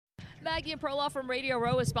Maggie and Perloff from Radio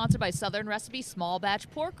Row is sponsored by Southern Recipe Small Batch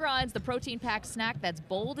Pork Rinds, the protein-packed snack that's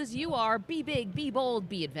bold as you are. Be big, be bold,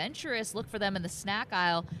 be adventurous. Look for them in the snack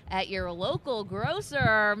aisle at your local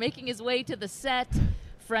grocer. Making his way to the set,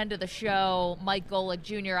 friend of the show, Mike Golick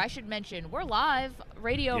Jr. I should mention, we're live,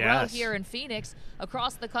 Radio Row here in Phoenix,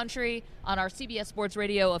 across the country on our CBS Sports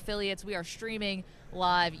Radio affiliates. We are streaming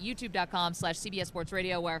live, youtube.com/CBS Sports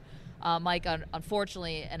Radio, where Mike,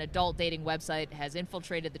 unfortunately, an adult dating website has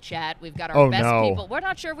infiltrated the chat. We've got our best people. We're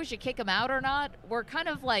not sure if we should kick him out or not. We're kind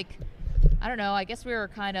of like, I don't know, I guess we were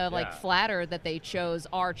kind of like flattered that they chose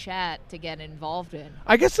our chat to get involved in.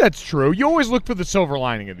 I guess that's true. You always look for the silver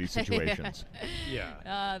lining in these situations.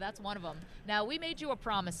 That's one of them. Now, we made you a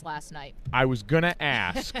promise last night. I was going to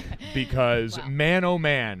ask because, man, oh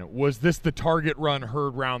man, was this the Target run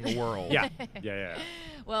heard round the world? Yeah.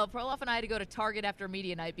 Well, Perloff and I had to go to Target after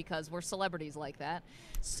media night because we're celebrities like that.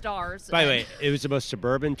 Stars. By the way, it was the most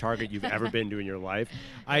suburban Target you've ever been to in your life.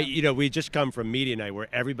 We just come from media night where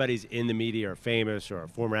everybody's in the media or famous or a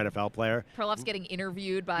former NFL player. Perloff's getting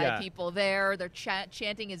interviewed by people there. They're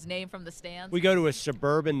chanting his name from the stands. We go to a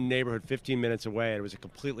suburban neighborhood 15 minutes away, and it was a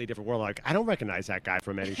completely different world. Like, I don't recognize that guy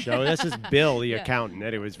from any show. This is Bill, the accountant,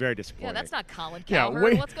 and it was very disappointing. Yeah, that's not Colin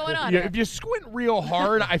Cowherd. What's going on here? If you squint real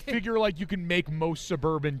hard, I figure like you can make most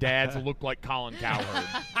suburban dads look like Colin Cowherd.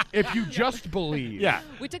 If you just believe. Yeah.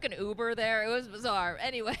 We took an Uber there. It was bizarre.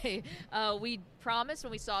 Anyway, we promised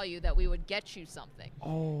when we saw you that we would get you something.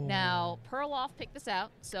 Oh. Now, Perloff picked this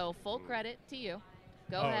out, so full credit to you.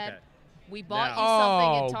 Go ahead. Okay. We bought you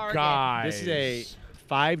something at Target. Guys. This is a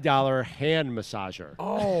 $5 hand massager.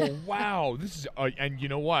 Oh, wow. This is, and you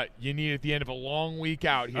know what? You need at the end of a long week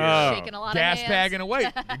out here. Shaking a lot Gas of hands. bagging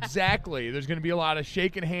away. Exactly. There's going to be a lot of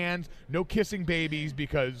shaking hands, no kissing babies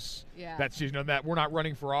because that's just, that we're not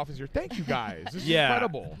running for office here. Thank you guys. This is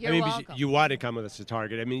incredible. You're welcome. You want to come with us to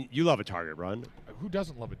Target. I mean, you love a Target run. Who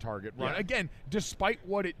doesn't love a Target run? Yeah. Again, despite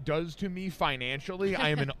what it does to me financially, I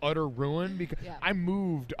am in utter ruin because I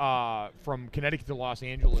moved from Connecticut to Los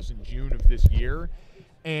Angeles in June of this year,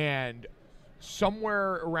 and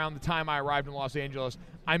somewhere around the time I arrived in Los Angeles,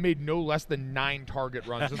 I made no less than 9 Target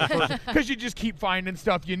runs because you just keep finding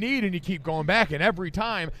stuff you need and you keep going back, and every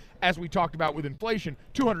time, as we talked about with inflation,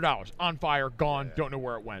 $200 on fire, gone, don't know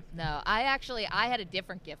where it went. No, I had a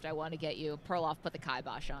different gift I wanted to get you. Perloff put the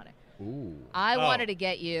kibosh on it. Ooh. I wanted to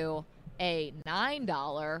get you a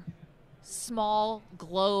 $9 small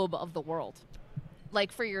globe of the world.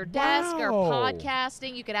 Like for your desk or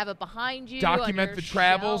podcasting, you could have it behind you. Document the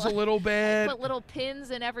travels a little bit. Put little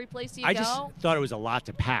pins in every place you go. I just thought it was a lot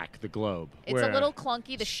to pack, the globe. It's a little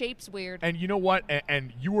clunky. The shape's weird. And you know what?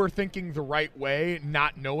 And you were thinking the right way,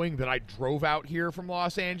 not knowing that I drove out here from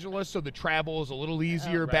Los Angeles, so the travel is a little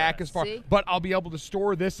easier back as far. See? But I'll be able to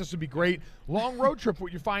store this. This would be great. Long road trip,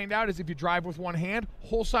 what you find out is if you drive with one hand,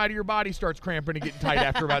 whole side of your body starts cramping and getting tight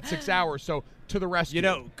after about 6 hours. So to the rescue.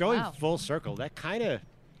 Going full circle, that kind of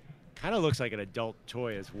looks like an adult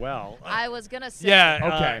toy as well. I was going to say.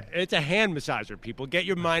 Yeah, it's a hand massager, people. Get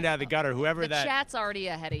your mind out of the gutter, whoever the chat's already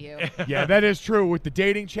ahead of you. Yeah, that is true with the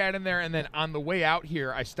dating chat in there. And then on the way out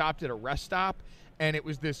here, I stopped at a rest stop, and it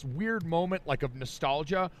was this weird moment like of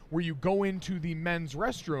nostalgia where you go into the men's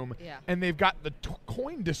restroom, and they've got the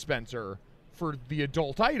coin dispenser for the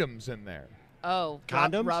adult items in there. Oh,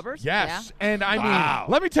 condoms? Rubbers? Yes. Yeah. And I mean,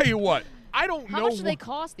 let me tell you what. I don't know. How much do they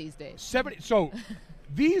cost these days? 70. So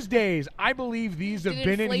these days, I believe these have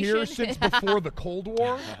been in here since before the Cold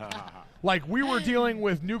War. Like we were dealing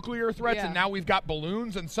with nuclear threats, and now we've got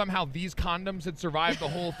balloons, and somehow these condoms had survived the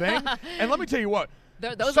whole thing. And let me tell you what.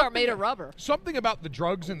 Those aren't made of rubber. Something about the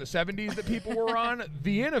drugs in the 70s that people were on,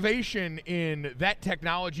 the innovation in that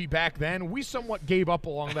technology back then, we somewhat gave up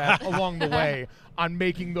along the way on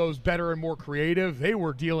making those better and more creative. They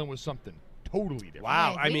were dealing with something totally different.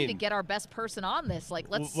 Wow, I need to get our best person on this. Like,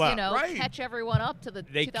 let's catch everyone up to the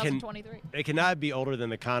 2023. They cannot be older than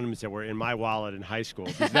the condoms that were in my wallet in high school.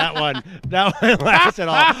 Because that one lasted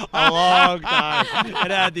a long time.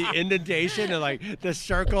 It had the indentation and like the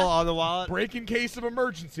circle on the wallet. Break in case of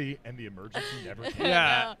emergency, and the emergency never came.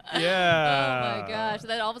 Yeah. Oh my gosh!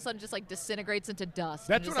 Then all of a sudden, just like disintegrates into dust.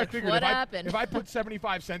 That's what I figured. What happened? If I put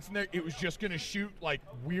 75 cents in there, it was just going to shoot like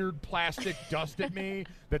weird plastic dust at me.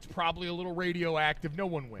 That's probably a little radioactive. No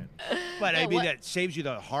one wins. But I mean, that saves you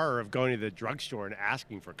the horror of going to the drugstore and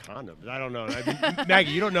asking for condoms. I don't know. I mean,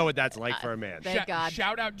 Maggie, you don't know what that's like for a man. Thank God.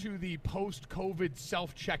 Shout out to the post-COVID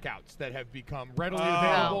self-checkouts that have become readily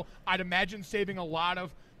available. I'd imagine saving a lot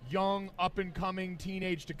of young, up-and-coming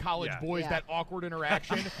teenage to college boys, Yeah. that awkward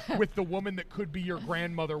interaction with the woman that could be your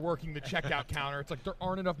grandmother working the checkout counter. It's like there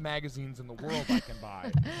aren't enough magazines in the world I can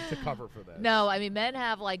buy to cover for this. No, I mean, men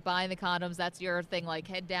have, like, buying the condoms. That's your thing, like,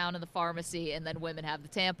 head down in the pharmacy, and then women have the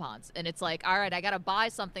tampons. And it's like, all right, I got to buy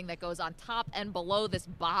something that goes on top and below this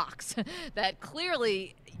box that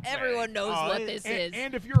clearly everyone knows what this is.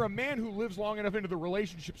 And if you're a man who lives long enough into the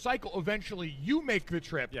relationship cycle, eventually you make the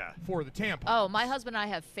trip for the tampons. Oh, my husband and I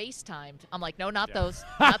have FaceTimed. I'm like, no, not those.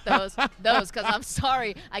 Not those. Those, because I'm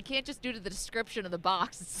sorry. I can't just do to the description of the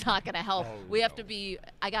box. It's not going to help. We have to be,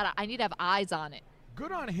 I need to have eyes on it.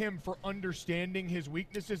 Good on him for understanding his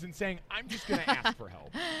weaknesses and saying, I'm just going to ask for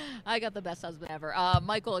help. I got the best husband ever.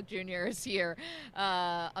 Michael Jr. is here.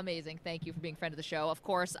 Amazing. Thank you for being a friend of the show. Of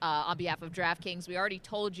course, on behalf of DraftKings, we already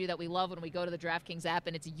told you that we love when we go to the DraftKings app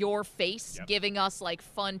and it's your face giving us like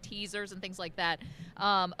fun teasers and things like that.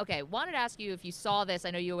 Okay, wanted to ask you if you saw this.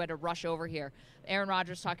 I know you had to rush over here. Aaron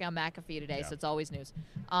Rodgers talking on McAfee today, so it's always news.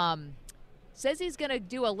 Says he's going to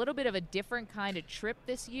do a little bit of a different kind of trip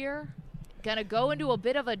this year. Going to go into a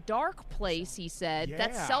bit of a dark place, he said.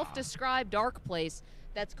 That self-described dark place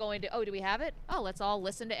that's going to – oh, do we have it? Oh, let's all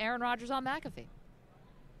listen to Aaron Rodgers on McAfee.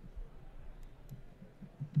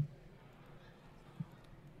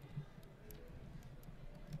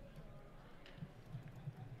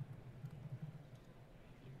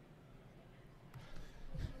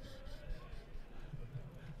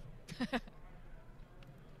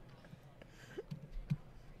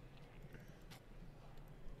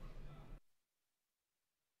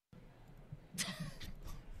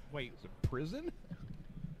 Wait, is it prison?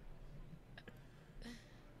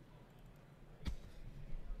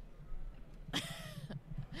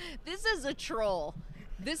 This is a troll.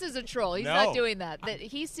 This is a troll. He's not doing that.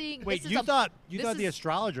 He's seeing. Wait, you thought the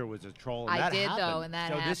astrologer was a troll? And I that did happened. though, and that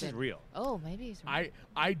so happened. this is real. Oh, maybe he's real.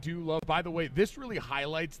 I do love. By the way, this really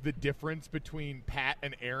highlights the difference between Pat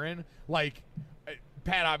and Aaron. Like,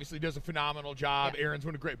 Pat obviously does a phenomenal job. Yeah. Aaron's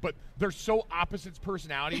doing great, but they're so opposites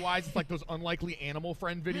personality-wise. It's like those unlikely animal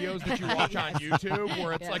friend videos that you watch on YouTube,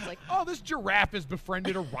 where it's like, oh, this giraffe has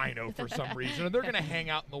befriended a rhino for some reason, and they're going to hang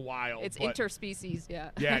out in the wild. It's interspecies,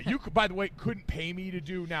 Yeah, you could, by the way, couldn't pay me to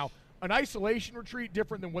do now. An isolation retreat,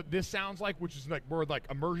 different than what this sounds like, which is like where like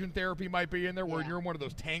immersion therapy might be in there, where you're in one of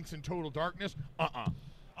those tanks in total darkness.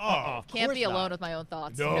 Can't be alone with my own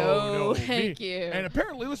thoughts. No, thank you. And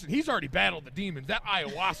apparently, listen, he's already battled the demons. That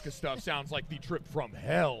ayahuasca stuff sounds like the trip from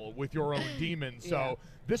hell with your own demons. So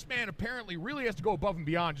this man apparently really has to go above and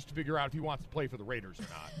beyond just to figure out if he wants to play for the Raiders or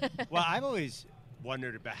not. Well, I've always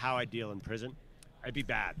wondered about how I deal in prison. I'd be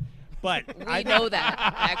bad. But we know that,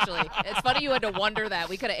 actually. It's funny you had to wonder that.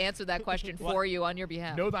 We could have answered that question for you on your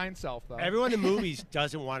behalf. Know thyself, though. Everyone in movies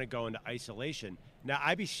doesn't want to go into isolation. Now,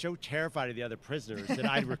 I'd be so terrified of the other prisoners that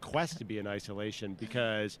I'd request to be in isolation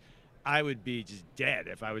because I would be just dead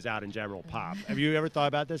if I was out in general pop. Have you ever thought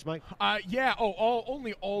about this, Mike? Yeah.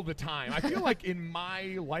 Only all the time. I feel like in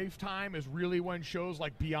my lifetime is really when shows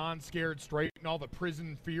like Beyond Scared Straight and all the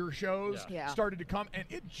prison fear shows started to come, and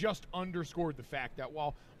it just underscored the fact that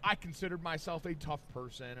while I considered myself a tough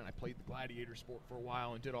person and I played the gladiator sport for a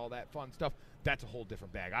while and did all that fun stuff, that's a whole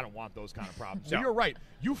different bag. I don't want those kind of problems. So you're right.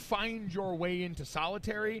 You find your way into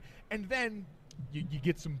solitary, and then you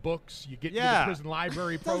get some books. You get into the prison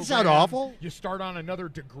library program. Doesn't sound awful. You start on another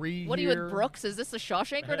degree. What are you with Brooks? Is this the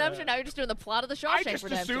Shawshank Redemption? Now you're just doing the plot of the Shawshank Redemption.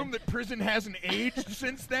 I just assume that prison hasn't aged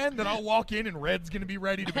since then, that I'll walk in and Red's going to be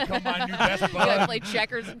ready to become my new best bud. You guys play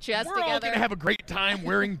checkers and chess We're together. all going to have a great time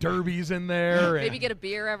wearing derbies in there. Maybe get a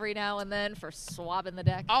beer every now and then for swabbing the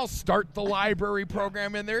deck. I'll start the library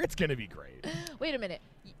program in there. It's going to be great. Wait a minute.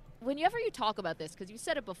 Whenever you talk about this, because you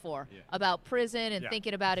said it before, about prison and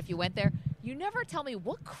thinking about if you went there, you never tell me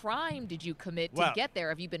what crime did you commit to get there.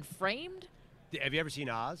 Have you been framed? Have you ever seen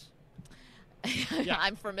Oz?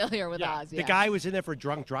 I'm familiar with Oz. The guy was in there for a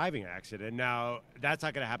drunk driving accident. Now, that's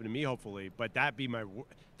not going to happen to me, hopefully, but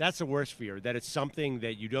that's the worst fear, that it's something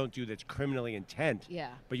that you don't do that's criminally intent,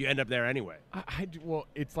 but you end up there anyway. Well,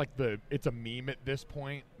 it's like it's a meme at this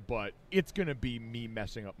point, but it's going to be me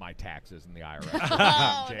messing up my taxes in the IRS.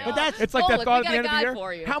 No. But it's like that thought at the end of the year.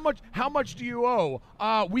 For you. How much do you owe?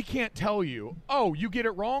 We can't tell you. Oh, you get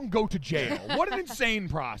it wrong? Go to jail. What an insane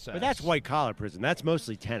process. But that's white collar prison. That's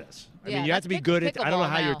mostly tennis. I mean, you have to be good at. I don't know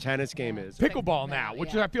how your tennis game is. Pickleball now,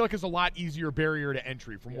 which I feel like is a lot easier barrier to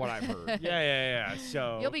entry from what I've heard. Yeah.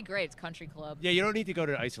 So you'll be great. It's country club. Yeah, you don't need to go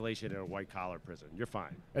to isolation in a white collar prison. You're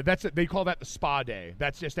fine. That's it. They call that the spa day.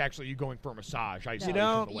 That's just actually you going for a massage. You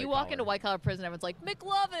know, you walk into white collar prison, everyone's like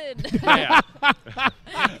McLovin.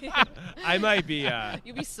 I might be.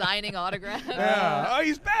 You'll be signing autographs. Oh,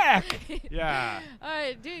 he's back. Yeah. All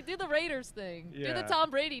right, do the Raiders thing. Yeah. Do the Tom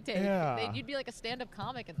Brady take. Yeah. You'd be like a stand-up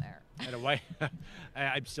comic in there. And a white.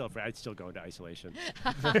 I'm still afraid. I'd still go into isolation.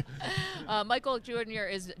 Michael Jr.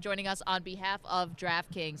 is joining us on behalf of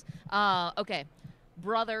DraftKings. Okay,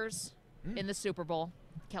 brothers in the Super Bowl.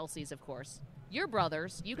 Kelsey's, of course. Your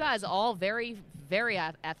brothers, you guys all very, very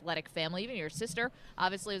athletic family. Even your sister,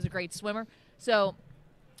 obviously, is a great swimmer. So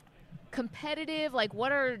competitive, like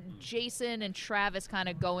what are Jason and Travis kind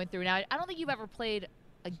of going through now? I don't think you've ever played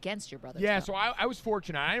against your brothers. Yeah, though. so I was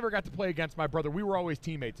fortunate. I never got to play against my brother. We were always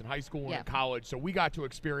teammates in high school and in college, so we got to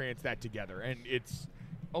experience that together. And it's,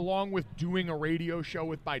 along with doing a radio show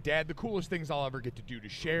with my dad, the coolest things I'll ever get to do, to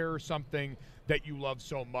share something that you love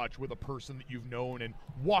so much with a person that you've known and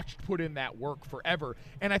watched put in that work forever.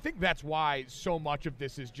 And I think that's why so much of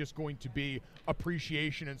this is just going to be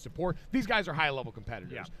appreciation and support. These guys are high-level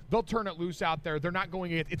competitors. Yeah. They'll turn it loose out there. They're not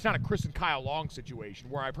going in. It's not a Chris and Kyle Long situation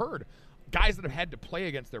where I've heard guys that have had to play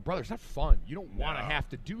against their brothers. It's not fun. You don't want to have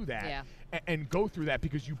to do that and go through that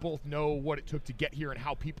because you both know what it took to get here and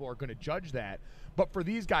how people are going to judge that. But for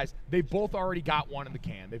these guys, they both already got one in the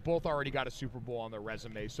can. They both already got a Super Bowl on their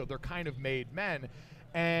resume, so they're kind of made men.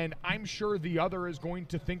 And I'm sure the other is going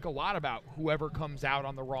to think a lot about whoever comes out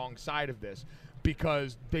on the wrong side of this,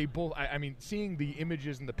 because they both, I mean, seeing the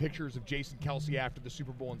images and the pictures of Jason Kelce after the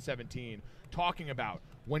Super Bowl in 2017, talking about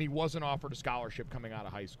when he wasn't offered a scholarship coming out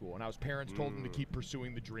of high school, and how his parents told him to keep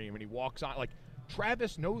pursuing the dream, and he walks on, like,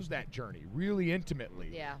 Travis knows that journey really intimately.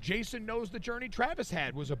 Yeah. Jason knows the journey Travis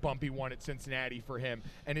had was a bumpy one at Cincinnati for him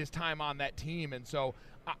and his time on that team. And so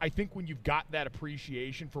I think when you've got that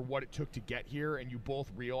appreciation for what it took to get here and you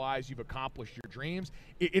both realize you've accomplished your dreams,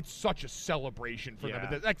 it's such a celebration for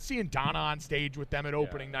them. Like seeing Donna on stage with them at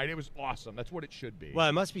opening night, it was awesome. That's what it should be. Well,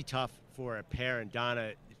 it must be tough for a parent,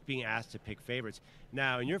 Donna, being asked to pick favorites.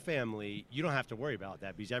 Now, in your family, you don't have to worry about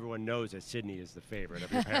that because everyone knows that Sydney is the favorite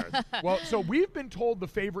of your parents. Well, so we've been told the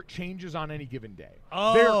favorite changes on any given day.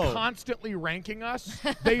 Oh. They're constantly ranking us.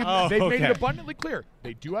 They've made it abundantly clear.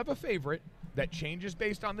 They do have a favorite that changes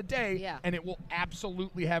based on the day, and it will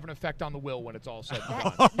absolutely have an effect on the will when it's all said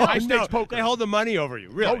and done. High stakes poker. They hold the money over you,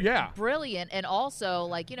 really. Oh, yeah. Brilliant. And also,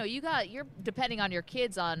 like, you know, you're depending on your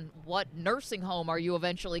kids on what nursing home are you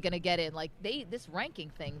eventually going to get in. Like, this ranking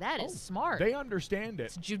thing, that is smart. They understand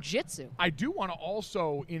it. It's jujitsu. I do want to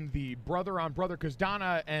also, in the brother-on-brother, because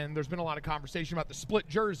Donna, and there's been a lot of conversation about the split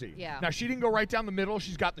jersey. Yeah. Now, she didn't go right down the middle.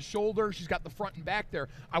 She's got the shoulder. She's got the front and back there.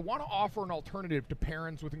 I want to offer an alternative to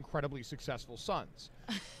parents with incredibly successful sons.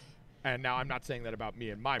 And now I'm not saying that about me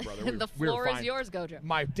and my brother. The floor is yours, Gojo.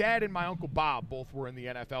 My dad and my Uncle Bob both were in the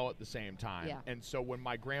NFL at the same time. Yeah. And so when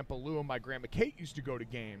my Grandpa Lou and my Grandma Kate used to go to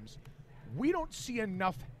games, we don't see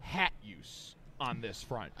enough hat use on this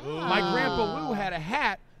front. Oh. My Grandpa Lou had a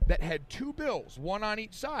hat that had two bills, one on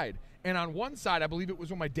each side. And on one side, I believe it was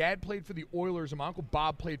when my dad played for the Oilers and my Uncle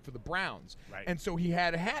Bob played for the Browns. Right. And so he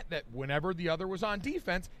had a hat that whenever the other was on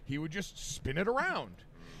defense, he would just spin it around.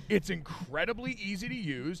 It's incredibly easy to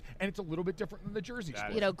use, and it's a little bit different than the jersey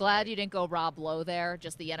sport. You know, glad you didn't go Rob Lowe there,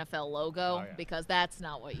 just the NFL logo, because that's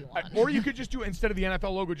not what you want. Or you could just do it instead of the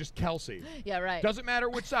NFL logo, just Kelce. Yeah, right. Doesn't matter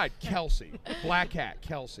which side. Kelce. Black hat,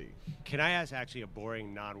 Kelce. Can I ask actually a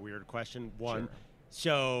boring, non-weird question? One. Sure.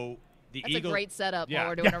 So the That's Eagles. a great setup while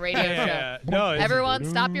we're doing a radio show. No, everyone,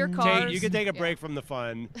 stop your cars. You can take a break from the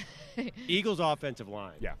fun. Eagles offensive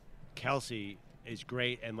line. Yeah. Kelce is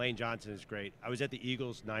great, and Lane Johnson is great. I was at the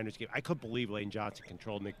Eagles-Niners game. I couldn't believe Lane Johnson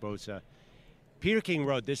controlled Nick Bosa. Peter King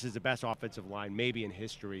wrote this is the best offensive line maybe in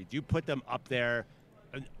history. Do you put them up there,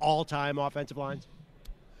 an all-time offensive lines?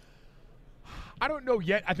 I don't know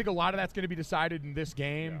yet. I think a lot of that's going to be decided in this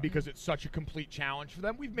game because it's such a complete challenge for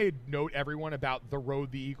them. We've made note, everyone, about the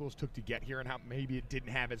road the Eagles took to get here and how maybe it didn't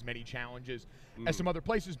have as many challenges as some other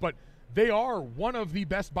places, but they are one of the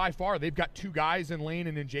best by far. They've got two guys in Lane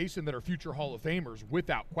and in Jason that are future Hall of Famers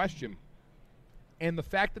without question. And the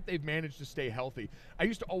fact that they've managed to stay healthy. I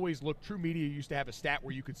used to always look, True Media used to have a stat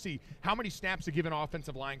where you could see how many snaps a given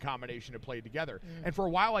offensive line combination had played together. And for a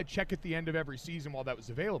while, I'd check at the end of every season while that was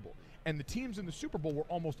available. And the teams in the Super Bowl were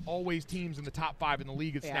almost always teams in the top 5 in the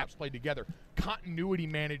league at snaps played together. Continuity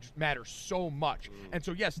matters so much. And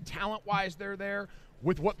so, yes, talent-wise, they're there.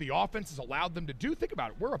 With what the offense has allowed them to do, think about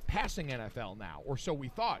it. We're a passing NFL now, or so we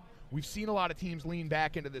thought. We've seen a lot of teams lean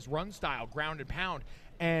back into this run style, ground and pound,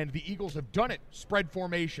 and the Eagles have done it. Spread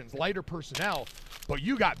formations, lighter personnel, but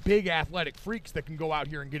you got big athletic freaks that can go out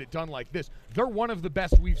here and get it done like this. They're one of the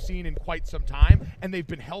best we've seen in quite some time, and they've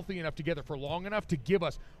been healthy enough together for long enough to give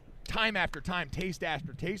us time after time, taste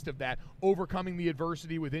after taste of that, overcoming the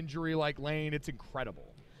adversity with injury like Lane. It's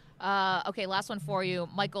incredible. Okay, last one for you.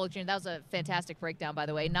 Michael, that was a fantastic breakdown, by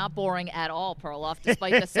the way. Not boring at all, Perloff,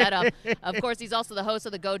 despite the setup. Of course, he's also the host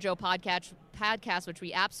of the Gojo podcast, which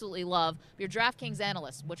we absolutely love. Your DraftKings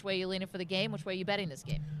analyst, which way are you leaning for the game? Which way are you betting this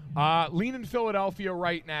game? Leaning Philadelphia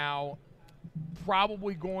right now.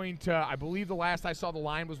 Probably going to, I believe the last I saw the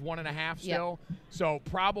line was 1.5 still. Yep. So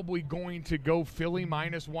probably going to go Philly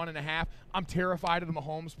minus 1.5. I'm terrified of the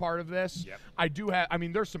Mahomes part of this.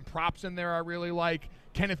 Yep. There's some props in there I really like.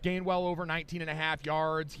 Kenneth Gainwell over 19.5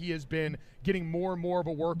 yards. He has been getting more and more of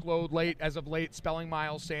a workload as of late, spelling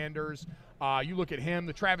Miles Sanders. You look at him,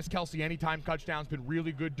 the Travis Kelce anytime touchdown's been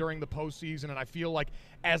really good during the postseason, and I feel like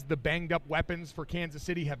as the banged-up weapons for Kansas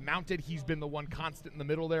City have mounted, he's been the one constant in the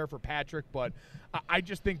middle there for Patrick. But I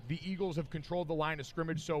just think the Eagles have controlled the line of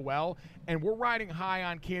scrimmage so well, and we're riding high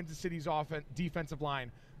on Kansas City's defensive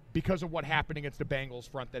line because of what happened against the Bengals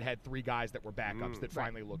front that had 3 guys that were backups that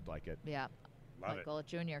finally looked like it. Yeah. Michael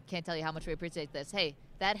Jr. Can't tell you how much we appreciate this. Hey,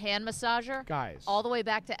 that hand massager, guys, all the way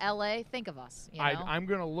back to L.A., think of us. You know? I'm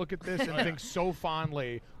going to look at this and think so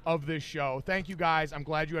fondly of this show. Thank you, guys. I'm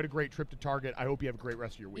glad you had a great trip to Target. I hope you have a great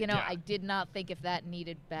rest of your week. I did not think if that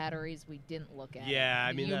needed batteries, we didn't look at it. Yeah,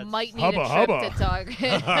 I mean, you might need a trip to Target.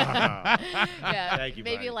 Yeah, thank you,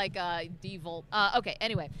 maybe buddy. like D-Volt. Okay,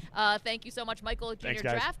 anyway, thank you so much, Michael Jr., Thanks,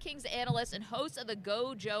 guys. DraftKings analyst and host of the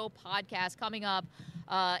Gojo podcast. Coming up,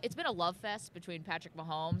 it's been a love fest between Patrick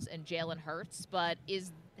Mahomes and Jalen Hurts, but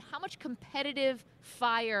how much competitive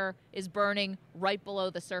fire is burning right below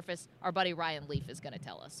the surface? Our buddy Ryan Leaf is going to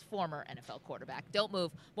tell us, former NFL quarterback. Don't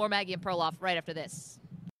move. More Maggie and Perloff right after this.